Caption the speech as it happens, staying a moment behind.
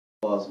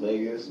Las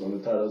Vegas on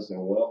the titles,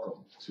 and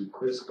welcome to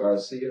Chris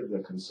Garcia, the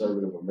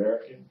conservative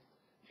American.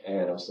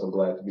 And I'm so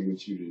glad to be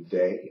with you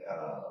today.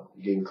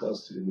 Getting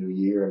close to the new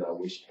year, and I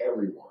wish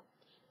everyone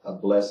a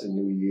blessed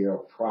new year, a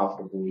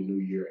profitable new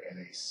year,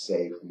 and a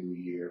safe new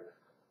year.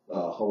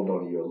 Hold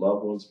on to your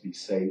loved ones, be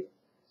safe.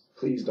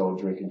 Please don't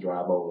drink and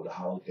drive over the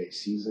holiday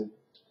season.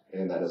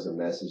 And that is a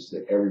message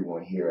that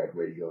everyone here at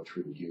Radio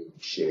Tribune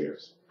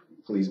shares.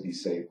 Please be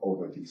safe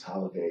over these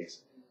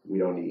holidays. We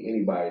don't need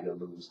anybody to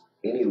lose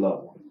any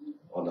loved one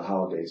on the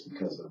holidays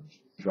because of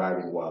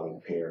driving while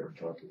impaired or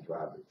drunken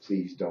driving.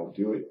 Please don't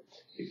do it.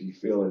 If you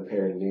feel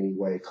impaired in any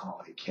way,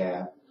 call a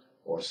cab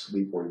or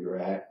sleep where you're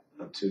at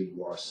until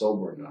you are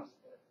sober enough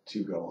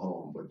to go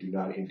home. But do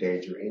not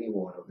endanger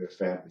anyone or their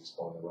families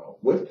on the road.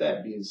 With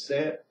that being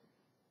said,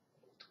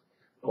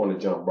 I want to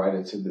jump right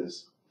into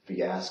this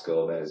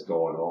fiasco that is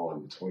going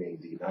on between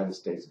the United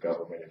States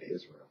government and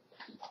Israel.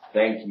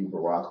 Thank you,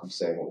 Barack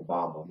Hussein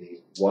Obama. I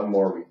mean, one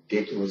more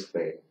ridiculous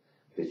thing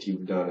that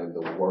you've done in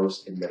the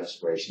worst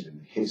administration in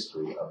the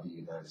history of the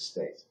United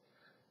States.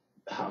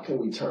 How can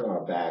we turn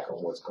our back on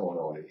what's going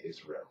on in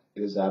Israel?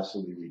 It is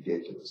absolutely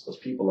ridiculous. Those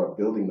people are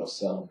building those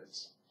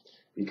settlements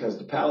because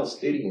the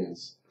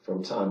Palestinians,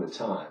 from time to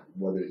time,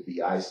 whether it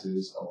be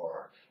ISIS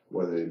or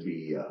whether it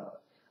be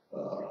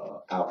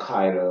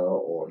Al-Qaeda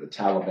or the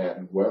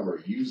Taliban,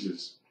 whoever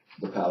uses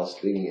the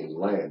Palestinian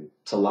land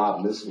to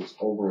lob missiles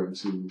over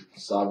into the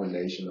sovereign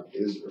nation of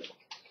Israel.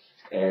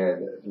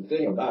 And the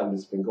thing about it,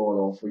 it's been going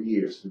on for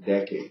years, for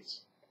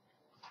decades.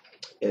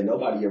 And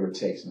nobody ever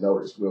takes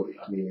notice, really.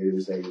 I mean, it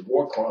is a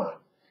war crime,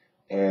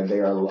 and they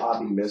are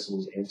lobbing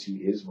missiles into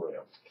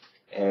Israel.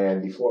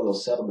 And before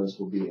those settlements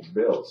were being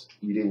built,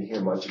 you didn't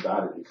hear much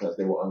about it because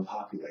they were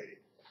unpopulated.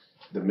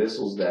 The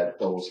missiles that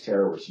those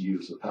terrorists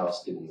use, the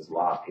Palestinians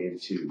lob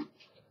into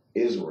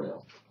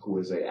Israel, who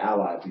is an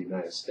ally of the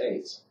United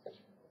States,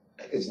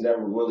 it's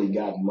never really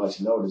gotten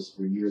much notice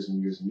for years and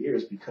years and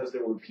years because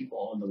there were people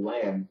on the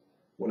land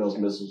when those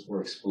missiles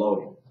were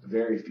exploding.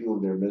 Very few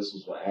of their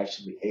missiles were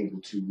actually able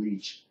to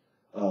reach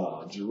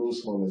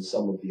Jerusalem and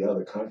some of the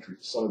other countries,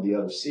 some of the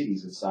other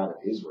cities inside of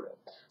Israel.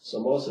 So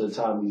most of the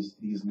time,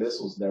 these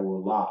missiles that were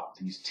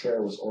lobbed, these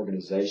terrorist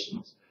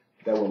organizations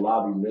that were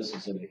lobbing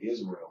missiles into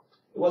Israel,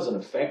 it wasn't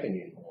affecting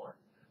anyone.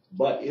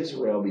 But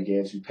Israel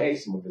began to pay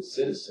some of its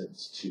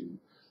citizens to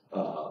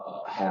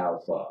have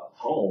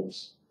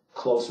homes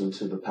closer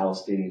to the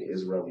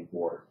Palestinian-Israeli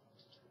border,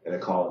 and they're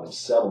calling them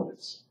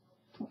settlements.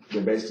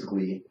 They're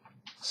basically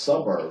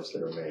suburbs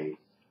that are made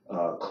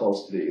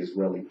close to the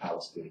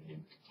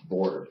Israeli-Palestinian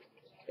border.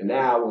 And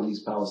now when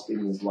these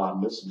Palestinians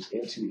lob missiles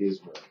into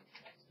Israel,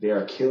 they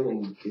are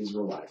killing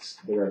Israelites.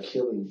 They are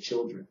killing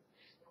children.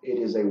 It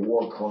is a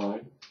war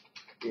crime.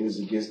 It is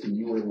against the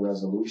UN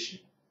resolution.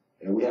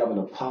 And we have an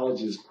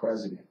apologist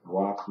president,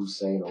 Barack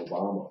Hussein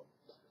Obama,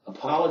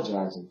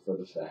 apologizing for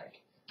the fact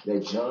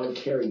that John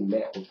Kerry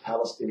met with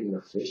Palestinian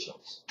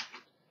officials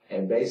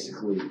and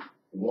basically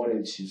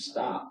wanted to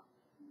stop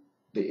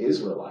the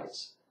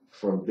Israelites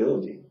from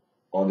building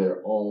on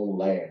their own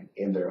land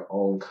in their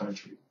own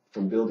country,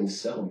 from building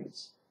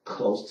settlements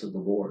close to the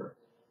border.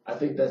 I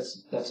think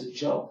that's a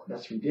joke.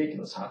 That's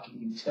ridiculous. How can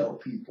you tell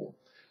people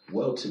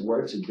where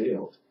to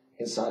build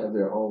inside of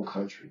their own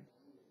country?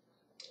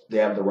 They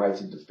have the right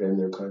to defend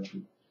their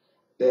country.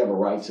 They have a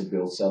right to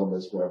build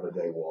settlements wherever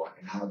they want.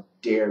 And how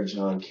dare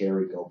John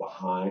Kerry go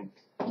behind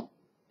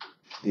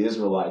the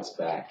Israelites'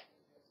 back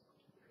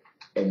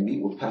and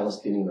meet with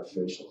Palestinian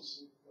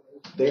officials?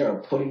 They are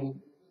putting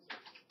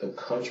the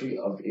country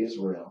of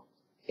Israel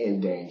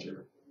in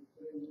danger.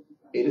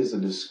 It is a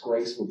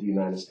disgrace what the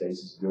United States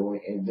is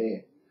doing. And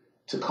then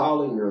to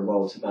call in your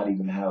vote, to not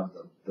even have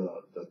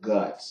the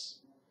guts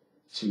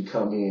to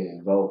come in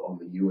and vote on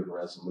the UN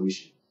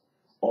resolution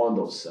on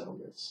those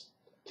settlements,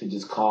 to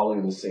just call in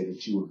and say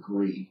that you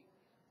agree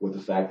with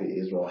the fact that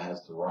Israel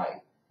has the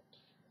right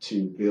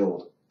to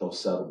build those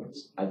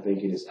settlements. I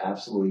think it is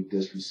absolutely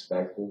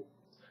disrespectful.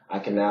 I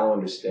can now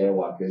understand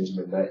why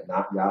Benjamin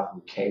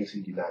Netanyahu came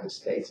to the United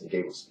States and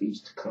gave a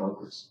speech to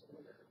Congress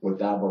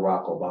without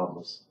Barack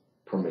Obama's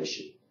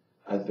permission.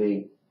 I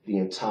think the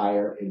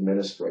entire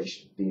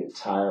administration, the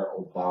entire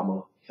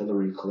Obama,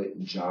 Hillary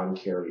Clinton, John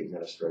Kerry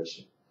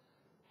administration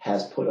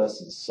has put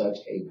us in such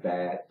a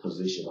bad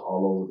position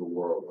all over the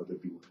world, whether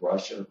it be with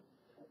Russia,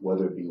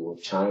 whether it be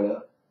with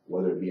China,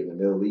 whether it be in the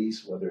Middle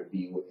East, whether it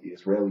be with the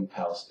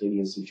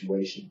Israeli-Palestinian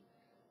situation.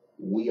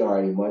 We are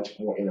in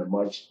a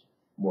much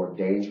more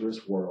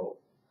dangerous world.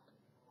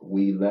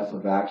 We left a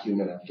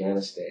vacuum in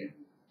Afghanistan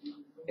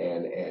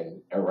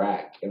and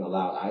Iraq and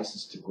allowed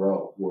ISIS to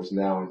grow, who is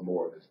now in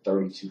more than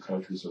 32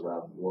 countries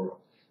around the world.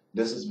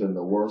 This has been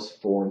the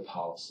worst foreign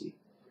policy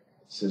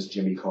since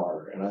Jimmy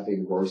Carter, and I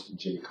think worse than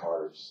Jimmy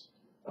Carter's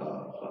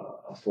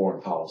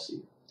foreign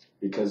policy,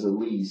 because at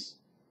least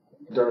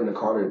during the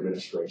Carter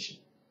administration,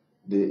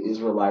 the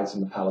Israelites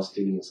and the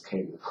Palestinians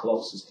came the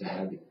closest to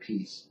having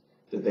peace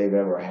that they've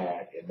ever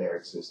had in their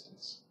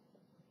existence.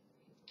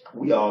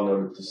 We all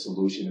know that the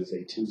solution is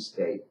a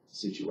two-state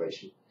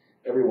situation.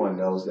 Everyone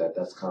knows that.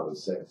 That's common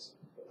sense.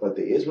 But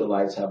the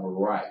Israelites have a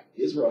right.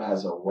 Israel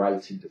has a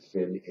right to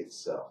defend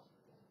itself.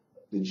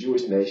 The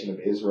Jewish nation of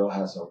Israel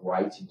has a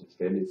right to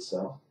defend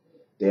itself.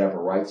 They have a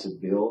right to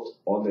build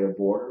on their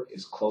border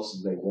as close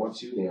as they want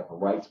to. They have a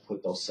right to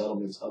put those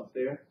settlements up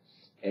there.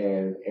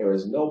 And there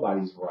is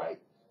nobody's right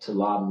to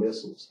lob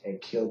missiles and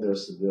kill their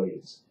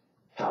civilians.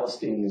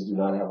 Palestinians do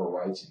not have a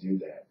right to do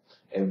that.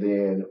 And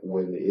then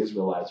when the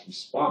Israelites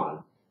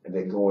respond and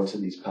they go into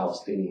these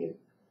Palestinian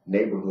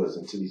neighborhoods,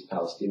 into these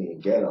Palestinian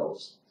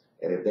ghettos,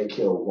 and if they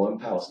kill one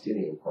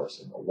Palestinian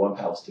person or one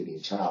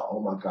Palestinian child,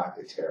 oh my God,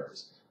 they're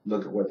terrorists.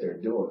 Look at what they're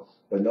doing.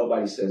 But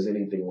nobody says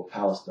anything when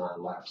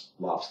Palestine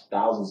lobs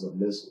thousands of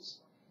missiles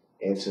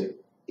into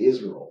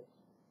Israel,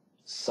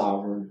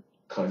 sovereign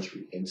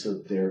country, into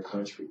their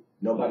country.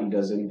 Nobody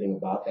does anything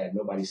about that.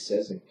 Nobody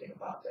says anything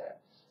about that.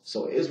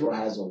 So Israel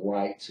has a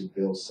right to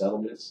build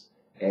settlements,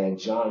 and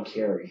John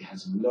Kerry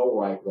has no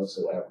right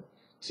whatsoever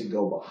to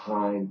go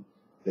behind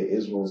the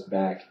Israel's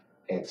back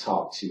and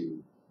talk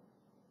to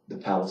the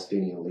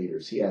Palestinian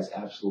leaders. He has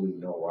absolutely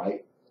no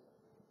right,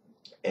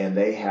 and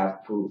they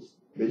have proof.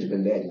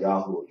 Benjamin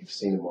Netanyahu, if you've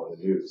seen him on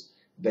the news,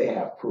 they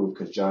have proof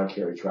because John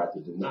Kerry tried to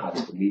deny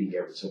that the meeting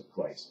ever took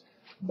place.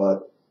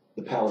 But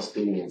the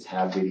Palestinians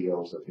have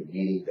videos of him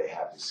meeting. They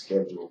have his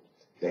schedule.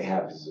 They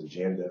have his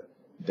agenda.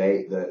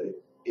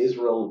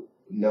 Israel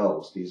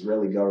knows, the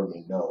Israeli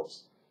government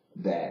knows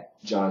that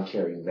John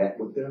Kerry met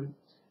with them,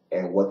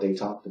 and what they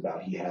talked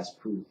about, he has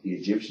proof. The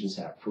Egyptians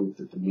have proof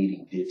that the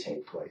meeting did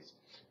take place.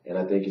 And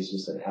I think it's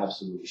just an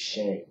absolute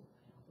shame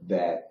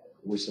that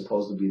we're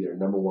supposed to be their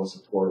number one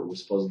supporter. We're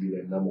supposed to be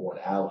their number one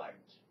ally.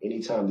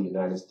 Anytime the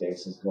United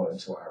States has gone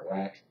into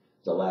Iraq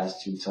the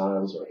last 2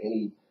 times, or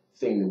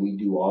anything that we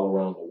do all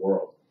around the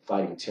world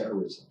fighting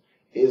terrorism,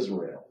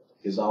 Israel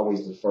is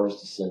always the first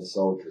to send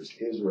soldiers.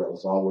 Israel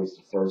is always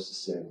the first to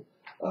send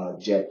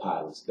jet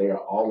pilots. They are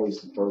always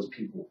the first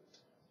people,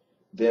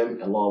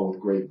 them along with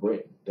Great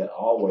Britain, that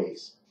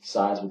always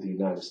sides with the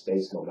United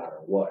States no matter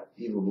what.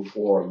 Even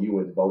before a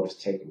UN vote is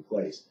taking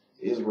place,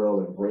 Israel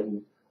and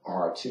Britain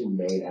are our 2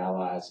 main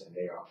allies, and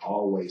they are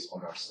always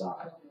on our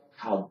side.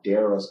 How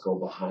dare us go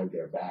behind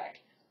their back?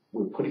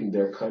 We're putting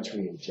their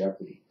country in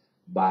jeopardy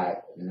by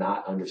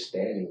not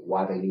understanding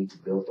why they need to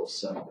build those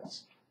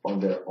settlements on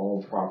their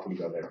own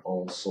property, on their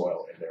own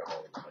soil, in their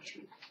own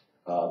country.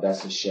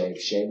 That's a shame.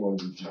 Shame on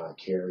you, John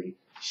Kerry.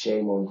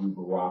 Shame on you,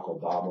 Barack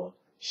Obama.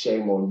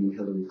 Shame on you,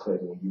 Hillary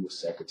Clinton, when you were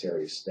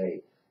Secretary of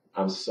State.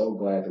 I'm so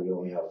glad that we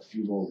only have a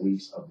few more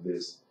weeks of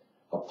this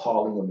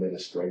appalling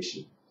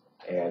administration,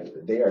 and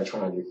they are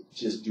trying to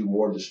just do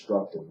more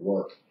destructive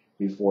work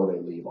before they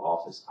leave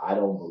office. I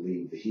don't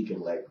believe that he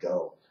can let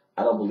go.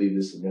 I don't believe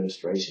this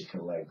administration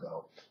can let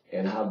go.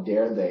 And how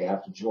dare they,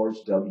 after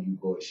George W.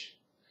 Bush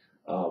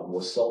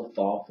was so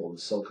thoughtful and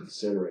so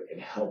considerate and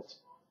helped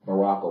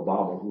Barack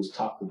Obama, who's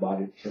talked about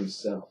it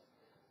himself,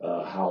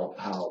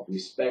 how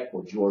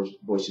respectful George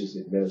Bush's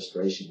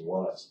administration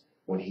was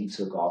when he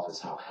took office,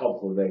 how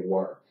helpful they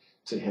were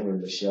to him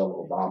and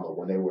Michelle Obama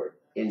when they were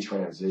in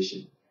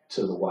transition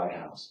to the White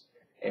House.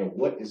 And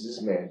what is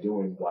this man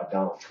doing while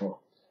Donald Trump?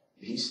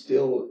 He's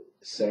still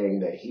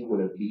saying that he would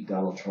have beat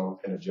Donald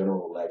Trump in a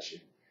general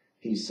election.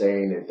 He's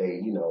saying that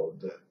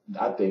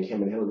I think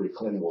him and Hillary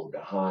Clinton were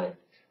behind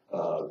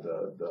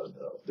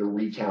the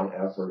recount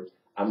effort.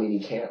 I mean,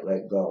 he can't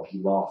let go. He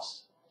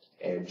lost.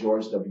 And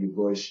George W.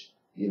 Bush,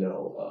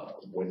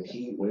 when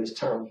his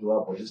terms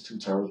were up, when his 2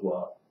 terms were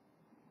up,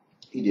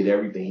 he did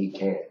everything he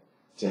can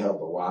to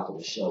help Barack and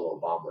Michelle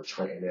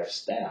Obama and their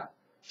staff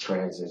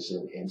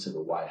transition into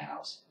the White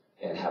House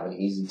and have an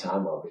easy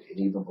time of it. And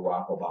even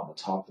Barack Obama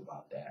talked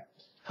about that,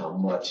 how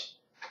much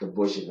the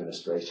Bush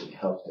administration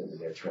helped them in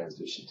their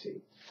transition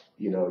team.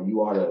 You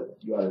ought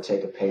to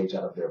take a page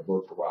out of their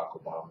book,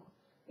 Barack Obama,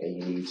 and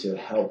you need to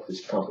help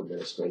this Trump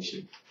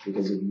administration,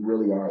 because if you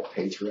really are a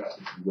patriot,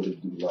 if you really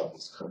do love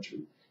this country,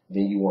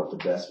 then you want the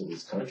best for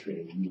this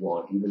country, and you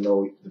want, even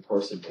though the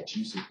person that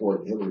you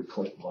supported, Hillary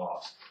Clinton,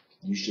 lost,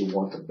 you should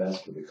want the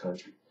best for the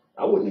country.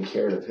 I wouldn't have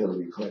cared if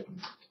Hillary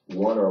Clinton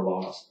won or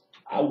lost.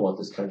 I want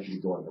this country to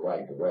go in the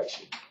right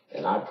direction.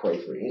 And I pray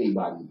for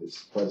anybody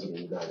that's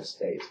president of the United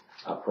States.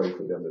 I pray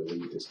for them to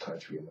lead this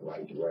country in the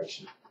right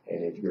direction.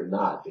 And if you're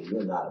not, then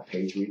you're not a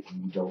patriot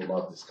and you don't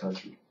love this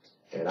country.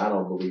 And I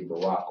don't believe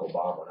Barack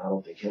Obama, and I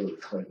don't think Hillary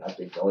Clinton. I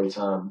think the only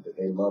time that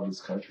they love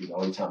this country, the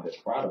only time they're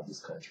proud of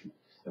this country,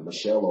 and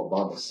Michelle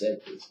Obama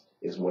said this,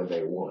 is when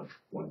they won.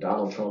 When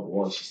Donald Trump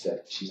won, she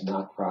said she's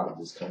not proud of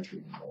this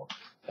country anymore.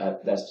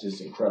 That's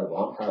just incredible.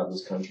 I'm proud of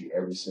this country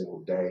every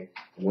single day.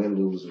 Win,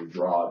 lose, or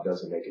draw, it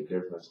doesn't make a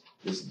difference.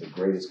 This is the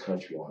greatest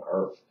country on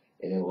earth.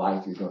 And in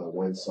life, you're going to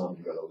win some,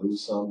 you're going to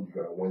lose some,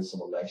 you're going to win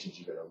some elections,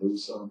 you're going to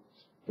lose some.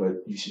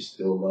 But you should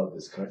still love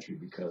this country,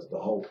 because the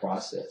whole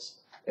process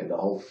and the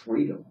whole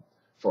freedom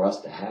for us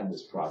to have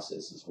this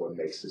process is what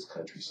makes this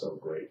country so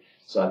great.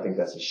 So I think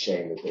that's a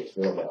shame that they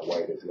feel that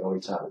way, that the only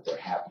time that they're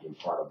happy and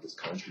part of this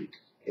country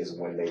is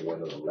when they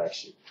win an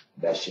election.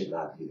 That should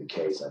not be the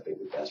case. I think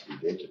that that's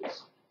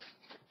ridiculous.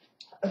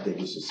 I think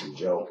it's just a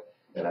joke.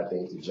 And I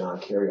think that John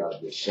Kerry ought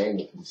to be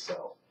ashamed of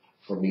himself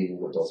for meeting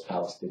with those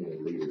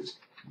Palestinian leaders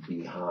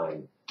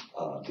behind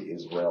the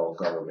Israel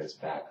government's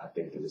back. I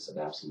think that it's an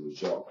absolute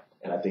joke.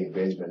 And I think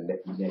Benjamin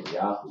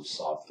Netanyahu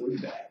saw through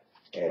that.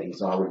 And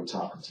he's already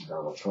talking to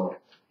Donald Trump.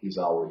 He's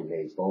already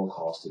made phone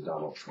calls to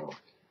Donald Trump.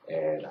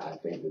 And I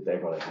think that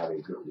they're going to have a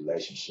good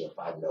relationship.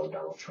 I know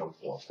Donald Trump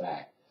for a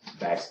fact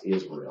backs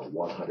Israel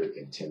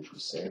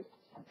 110%.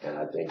 And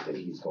I think that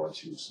he's going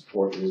to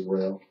support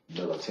Israel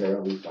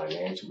militarily,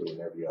 financially,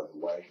 and every other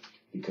way,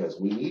 because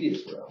we need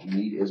Israel. We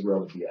need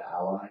Israel to be an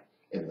ally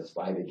in the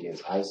fight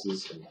against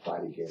ISIS and the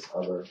fight against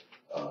other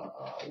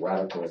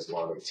radical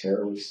Islamic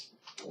terrorists.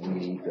 We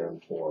need them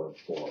for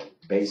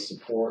base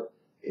support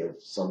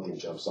if something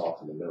jumps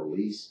off in the Middle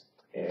East.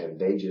 And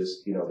they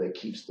just, they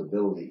keep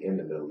stability in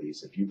the Middle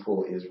East. If you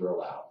pull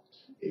Israel out,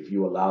 if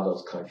you allow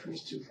those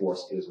countries to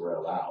force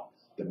Israel out,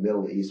 the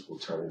Middle East will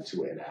turn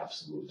into an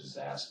absolute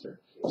disaster.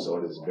 So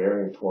it is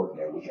very important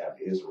that we have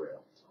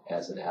Israel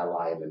as an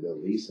ally in the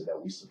Middle East and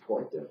that we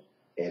support them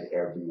in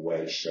every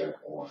way, shape,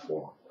 or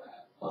form.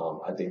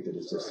 I think that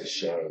it's just a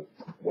shame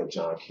what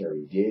John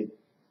Kerry did,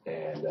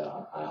 and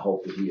I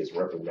hope that he is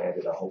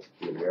reprimanded. I hope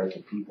that the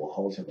American people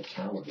hold him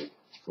accountable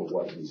for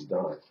what he's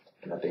done.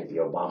 And I think the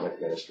Obama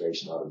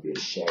administration ought to be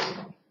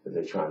ashamed that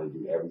they're trying to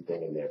do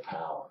everything in their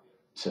power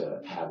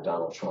to have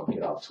Donald Trump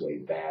get off to a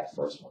bad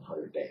first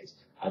 100 days.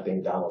 I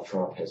think Donald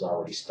Trump has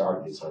already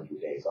started his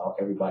 100 days.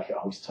 Everybody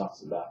always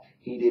talks about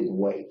he didn't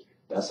wait.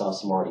 That's how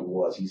smart he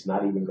was. He's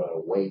not even going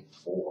to wait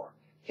for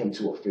him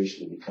to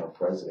officially become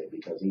president,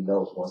 because he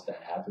knows once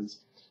that happens,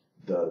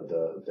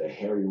 the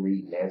Harry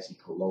Reid, Nancy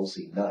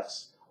Pelosi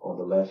nuts on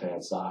the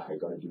left-hand side are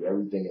going to do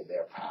everything in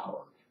their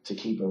power to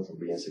keep him from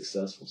being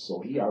successful.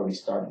 So he already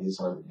started his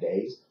 100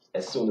 days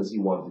as soon as he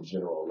won the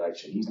general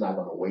election. He's not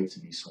going to wait to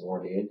be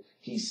sworn in.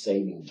 He's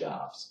saving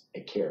jobs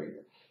at Kerry.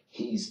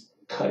 He's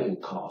cutting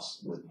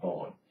costs with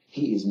Boeing.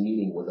 He is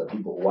meeting with the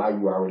people. Why are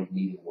you already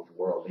meeting with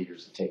world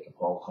leaders and taking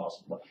phone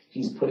calls?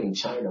 He's putting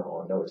China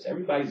on notice.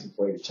 Everybody's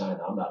afraid of China.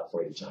 I'm not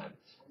afraid of China,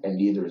 and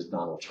neither is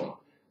Donald Trump.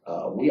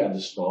 We are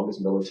the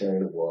strongest military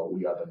in the world.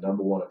 We are the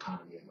 #1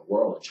 economy in the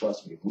world. And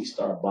trust me, if we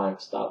stop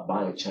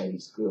buying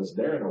Chinese goods,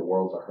 they're in a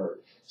world of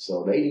hurt.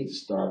 So they need to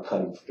start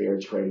cutting fair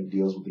trade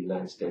deals with the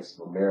United States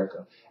of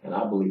America. And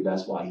I believe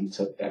that's why he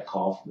took that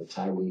call from the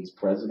Taiwanese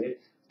president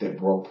that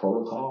broke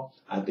protocol.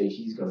 I think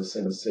he's going to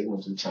send a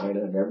signal to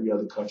China and every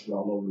other country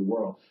all over the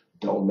world.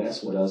 Don't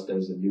mess with us.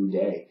 There's a new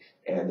day,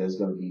 and there's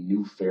going to be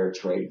new fair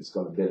trade that's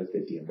going to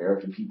benefit the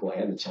American people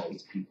and the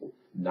Chinese people,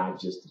 not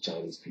just the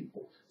Chinese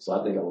people. So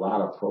I think a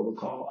lot of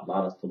protocol, a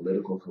lot of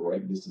political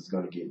correctness is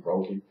going to get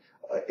broken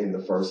in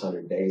the first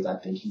 100 days. I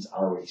think he's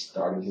already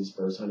started his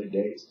first 100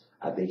 days.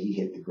 I think he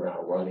hit the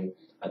ground running.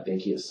 I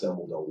think he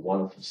assembled a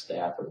wonderful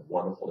staff and a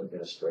wonderful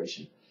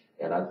administration.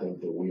 And I think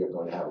that we are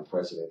going to have a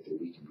president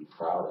that we can be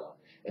proud of,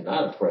 and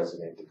not a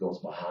president that goes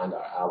behind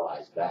our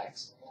allies'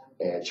 backs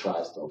and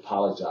tries to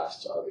apologize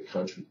to other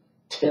countries,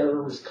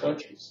 terrorist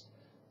countries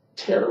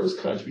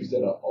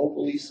that are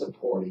openly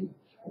supporting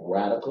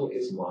radical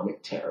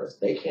Islamic terrorists.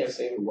 They can't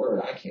say the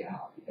word, I can,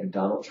 and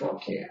Donald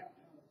Trump can.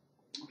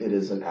 It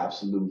is an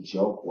absolute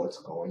joke what's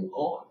going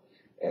on.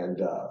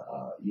 And,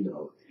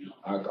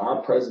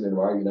 our president of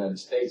our United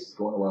States is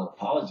going around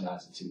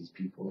apologizing to these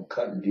people and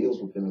cutting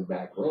deals with them in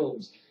back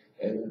rooms.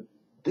 And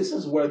this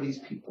is where these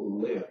people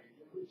live.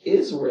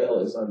 Israel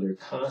is under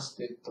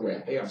constant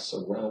threat. They are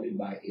surrounded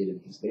by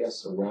enemies. They are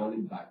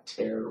surrounded by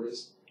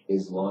terrorist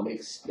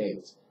Islamic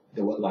states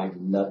that would like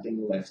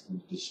nothing less than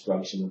the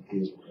destruction of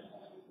Israel.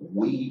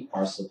 We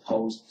are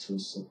supposed to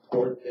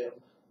support them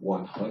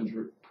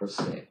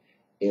 100%.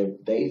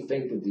 If they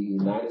think that the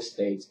United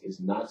States is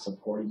not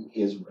supporting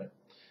Israel,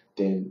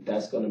 then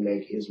that's going to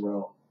make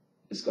Israel,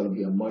 it's going to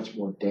be a much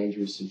more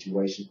dangerous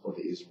situation for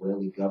the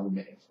Israeli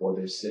government and for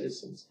their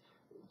citizens.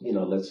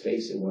 Let's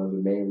face it, one of the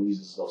main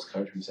reasons those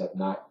countries have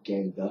not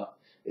ganged up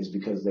is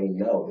because they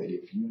know that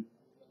if you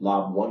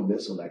lob one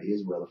missile at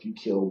Israel, if you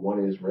kill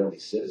one Israeli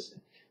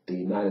citizen, the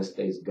United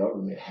States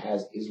government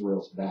has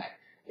Israel's back.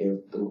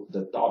 If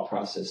the thought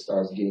process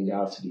starts getting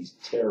out to these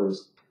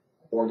terrorist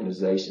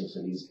organizations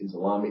and these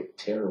Islamic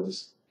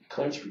terrorist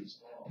countries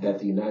that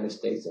the United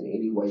States in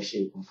any way,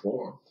 shape, or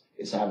form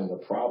is having a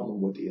problem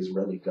with the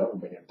Israeli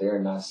government, if they're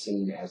not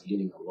seen as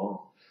getting along,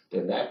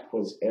 then that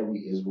puts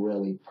every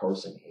Israeli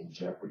person in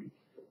jeopardy.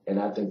 And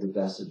I think that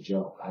that's a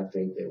joke. I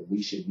think that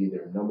we should be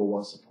their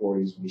 #1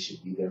 supporters. We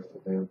should be there for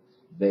them.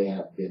 They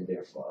have been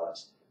there for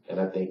us. And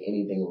I think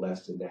anything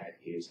less than that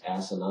is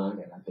asinine,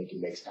 and I think it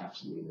makes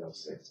absolutely no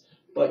sense.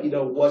 But,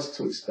 what's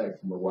to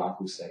expect from Barack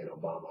Hussein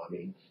Obama? I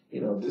mean,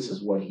 this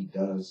is what he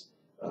does.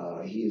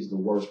 He is the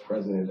worst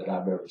president that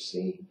I've ever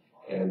seen.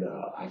 And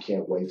I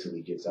can't wait till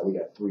he gets out. We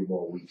got 3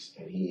 more weeks,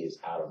 and he is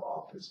out of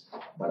office.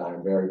 But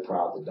I'm very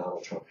proud that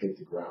Donald Trump hit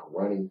the ground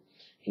running.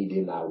 He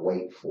did not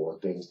wait for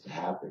things to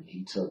happen.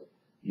 He took,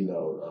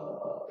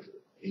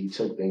 he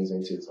took things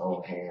into his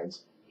own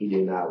hands.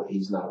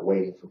 He's not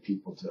waiting for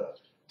people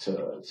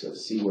to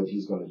see what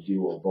he's going to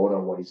do or vote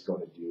on what he's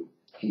going to do.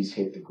 He's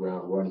hit the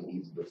ground running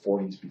even before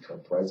he's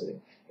become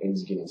president, and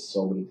he's getting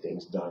so many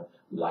things done,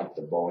 like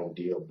the Boeing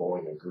deal.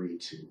 Boeing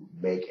agreed to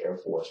make Air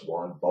Force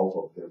One, both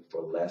of them,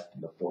 for less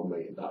than the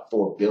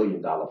 $4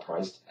 billion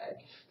price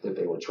tag that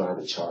they were trying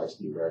to charge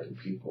the American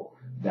people.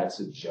 That's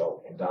a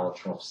joke. And Donald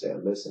Trump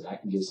said, "Listen, I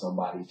can get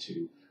somebody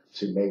to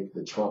make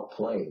the Trump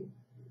plane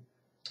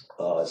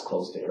as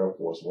close to Air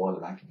Force One,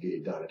 and I can get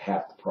it done at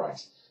half the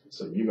price.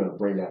 So you're going to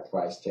bring that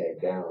price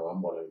tag down, or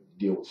I'm going to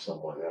deal with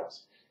someone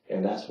else."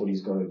 And that's what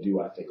he's going to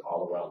do, I think,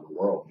 all around the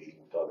world, meeting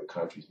with other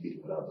countries,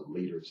 meeting with other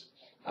leaders.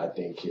 I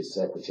think his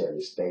Secretary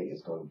of State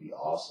is going to be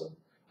awesome.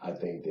 I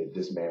think that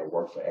this man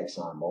worked for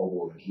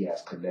ExxonMobil, and he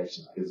has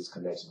connections, business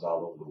connections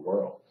all over the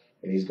world.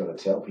 And he's going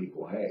to tell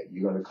people, hey,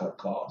 you're going to cut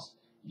costs.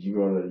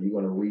 You're going to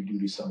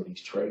redo some of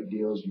these trade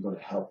deals. You're going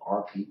to help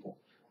our people,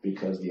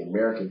 because the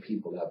American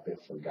people have been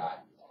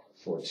forgotten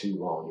for too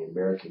long. The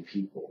American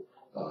people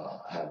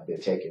have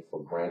been taken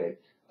for granted.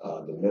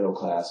 The middle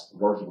class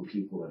working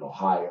people in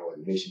Ohio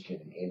and Michigan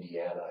and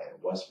Indiana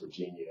and West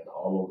Virginia and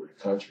all over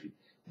the country,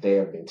 they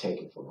have been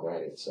taken for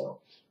granted. So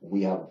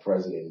we have a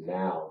president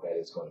now that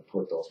is going to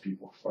put those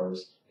people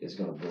first. It's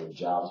going to bring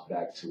jobs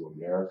back to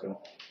America,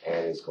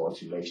 and it's going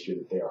to make sure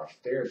that there are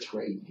fair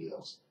trade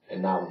deals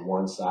and not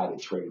one-sided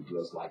trade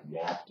deals like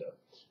NAFTA.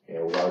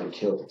 And we already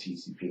killed the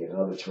TCP and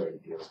other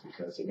trade deals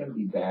because they're going to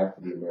be bad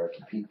for the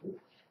American people.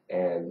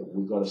 And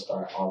we're going to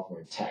start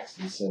offering tax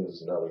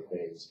incentives and other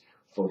things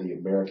for the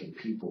American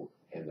people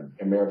and the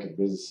American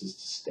businesses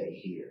to stay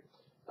here.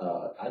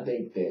 I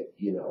think that,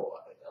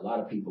 a lot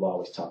of people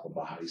always talk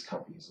about how these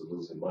companies are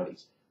losing money.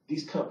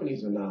 These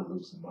companies are not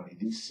losing money.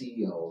 These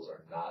CEOs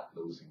are not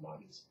losing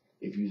money.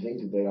 If you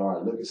think that they are,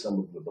 look at some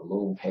of the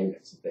balloon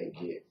payments that they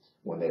get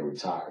when they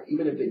retire.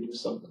 Even if they do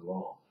something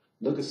wrong,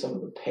 look at some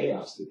of the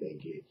payouts that they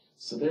get.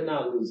 So they're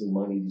not losing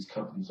money. These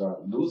companies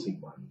aren't losing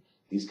money.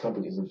 These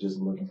companies are just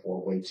looking for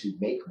a way to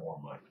make more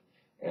money.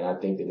 And I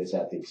think that it's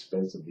at the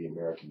expense of the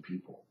American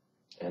people.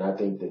 And I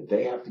think that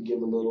they have to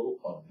give a little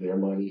of their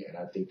money, and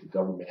I think the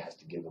government has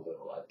to give a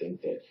little. I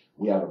think that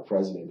we have a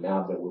president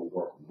now that will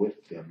work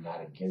with them,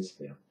 not against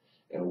them.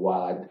 And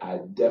while I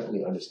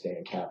definitely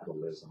understand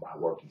capitalism, I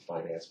worked in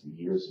finance for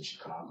years in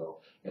Chicago,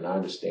 and I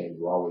understand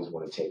you always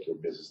want to take your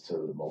business to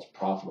the most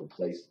profitable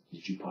place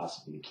that you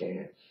possibly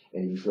can.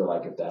 And you feel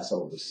like if that's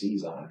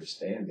overseas, I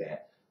understand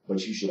that.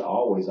 But you should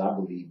always, I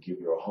believe, give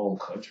your home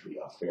country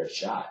a fair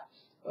shot.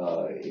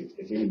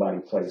 If anybody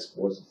plays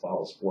sports and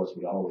follows sports,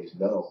 we always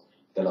know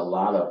that a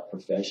lot of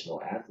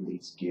professional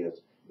athletes give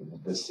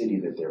the city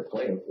that they're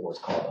playing for is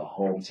called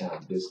a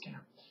hometown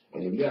discount.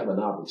 And if you have an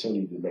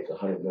opportunity to make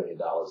 $100 million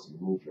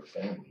and move your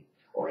family,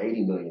 or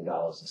 $80 million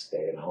and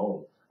stay at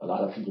home, a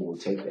lot of people will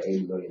take the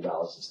 $80 million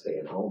and stay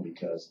at home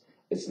because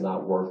it's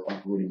not worth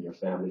uprooting your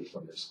family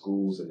from their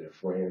schools and their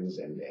friends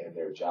and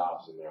their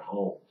jobs and their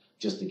home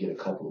just to get a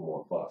couple of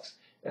more bucks.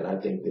 And I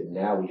think that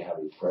now we have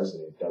a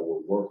president that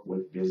will work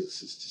with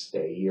businesses to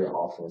stay here,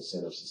 offer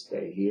incentives to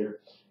stay here.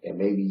 And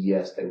maybe,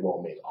 yes, they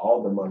won't make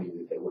all the money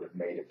that they would have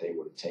made if they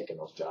would have taken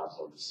those jobs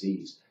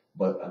overseas,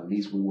 but at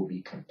least we will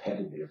be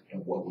competitive in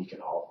what we can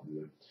offer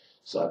them.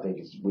 So I think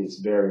it's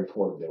very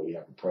important that we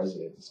have a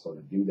president that's going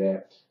to do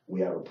that.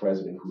 We have a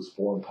president whose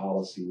foreign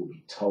policy will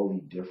be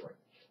totally different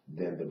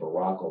than the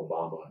Barack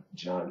Obama,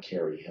 John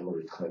Kerry,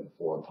 Hillary Clinton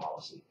foreign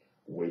policy,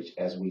 which,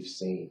 as we've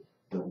seen,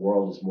 the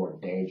world is more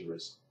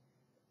dangerous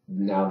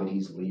now that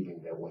he's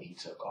leaving than when he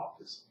took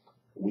office.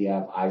 We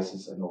have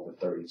ISIS in over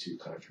 32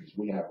 countries.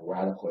 We have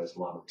radical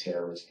Islamic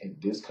terrorists in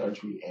this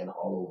country and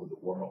all over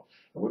the world.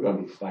 And we're going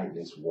to be fighting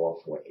this war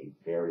for a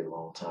very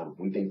long time. If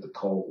we think the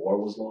Cold War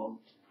was long,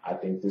 I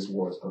think this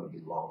war is going to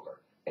be longer.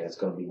 And it's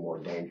going to be more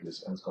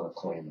dangerous, and it's going to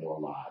claim more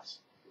lives.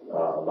 In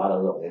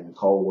the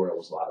Cold War, it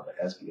was a lot of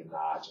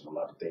espionage and a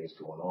lot of things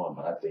going on.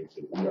 But I think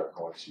that we are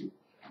going to,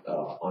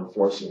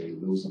 unfortunately,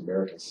 lose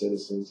American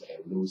citizens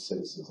and lose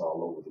citizens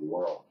all over the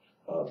world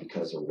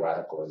because of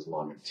radical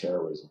Islamic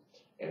terrorism.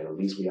 And at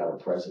least we have a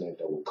president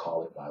that will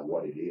call it by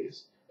what it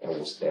is and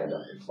will stand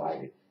up and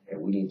fight it.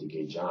 And we need to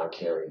get John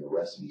Kerry and the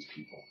rest of these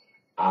people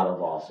out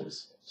of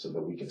office so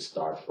that we can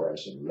start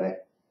fresh and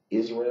let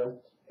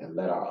Israel and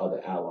let our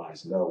other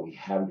allies know we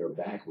have your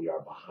back. We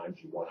are behind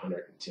you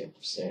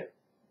 110%.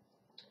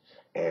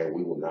 And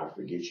we will not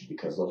forget you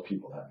because those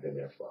people have been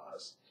there for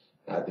us.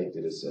 And I think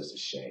that it's just a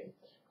shame.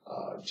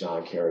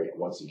 John Kerry,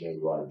 once again,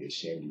 you ought to be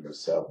ashamed of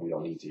yourself. We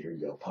don't need to hear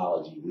your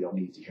apology. We don't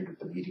need to hear that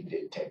the meeting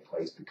didn't take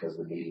place because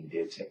the meeting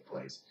did take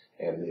place.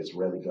 And the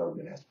Israeli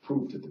government has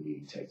proved that the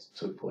meeting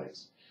took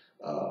place.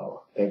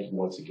 Thank you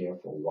once again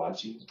for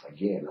watching.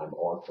 Again, I'm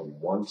on from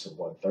 1 to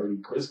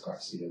 1:30. Chris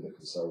Garcia, the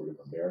Conservative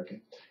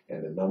American.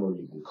 And the number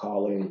you can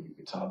call in and you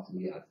can talk to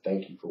me. I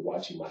thank you for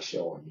watching my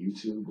show on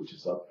YouTube, which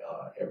is up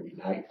every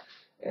night.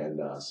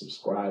 And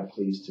subscribe,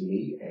 please, to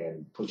me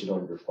and put it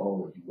on your phone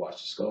when you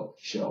watch the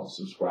show.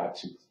 Subscribe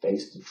to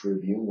Face the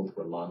Tribune with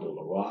Rolando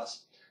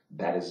LaRosse.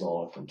 That is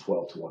on from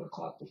 12 to 1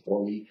 o'clock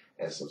before me.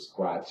 And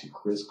subscribe to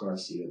Chris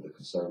Garcia, the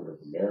Conservative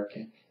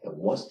American. And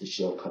once the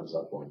show comes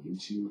up on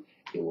YouTube,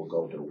 it will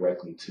go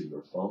directly to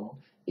your phone.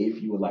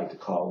 If you would like to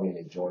call in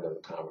and join in the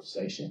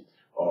conversation,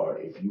 or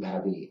if you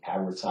have any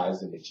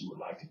advertising that you would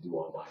like to do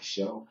on my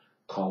show,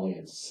 call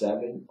in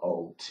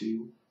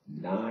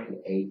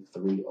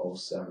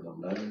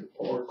 702-983-0711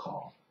 or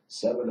call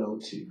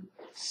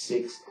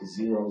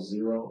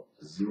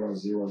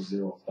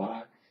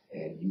 702-600-0005.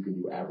 And you can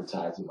do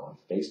advertising on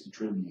Face the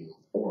Tribune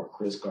or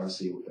Chris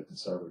Garcia with the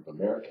Conservative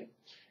American.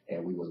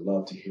 And we would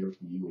love to hear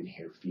from you and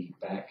hear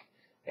feedback.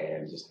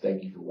 And just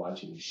thank you for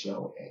watching the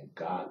show. And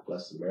God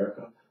bless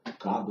America.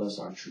 God bless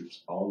our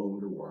troops all over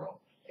the world.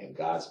 And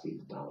Godspeed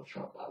to Donald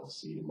Trump. I will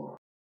see you tomorrow.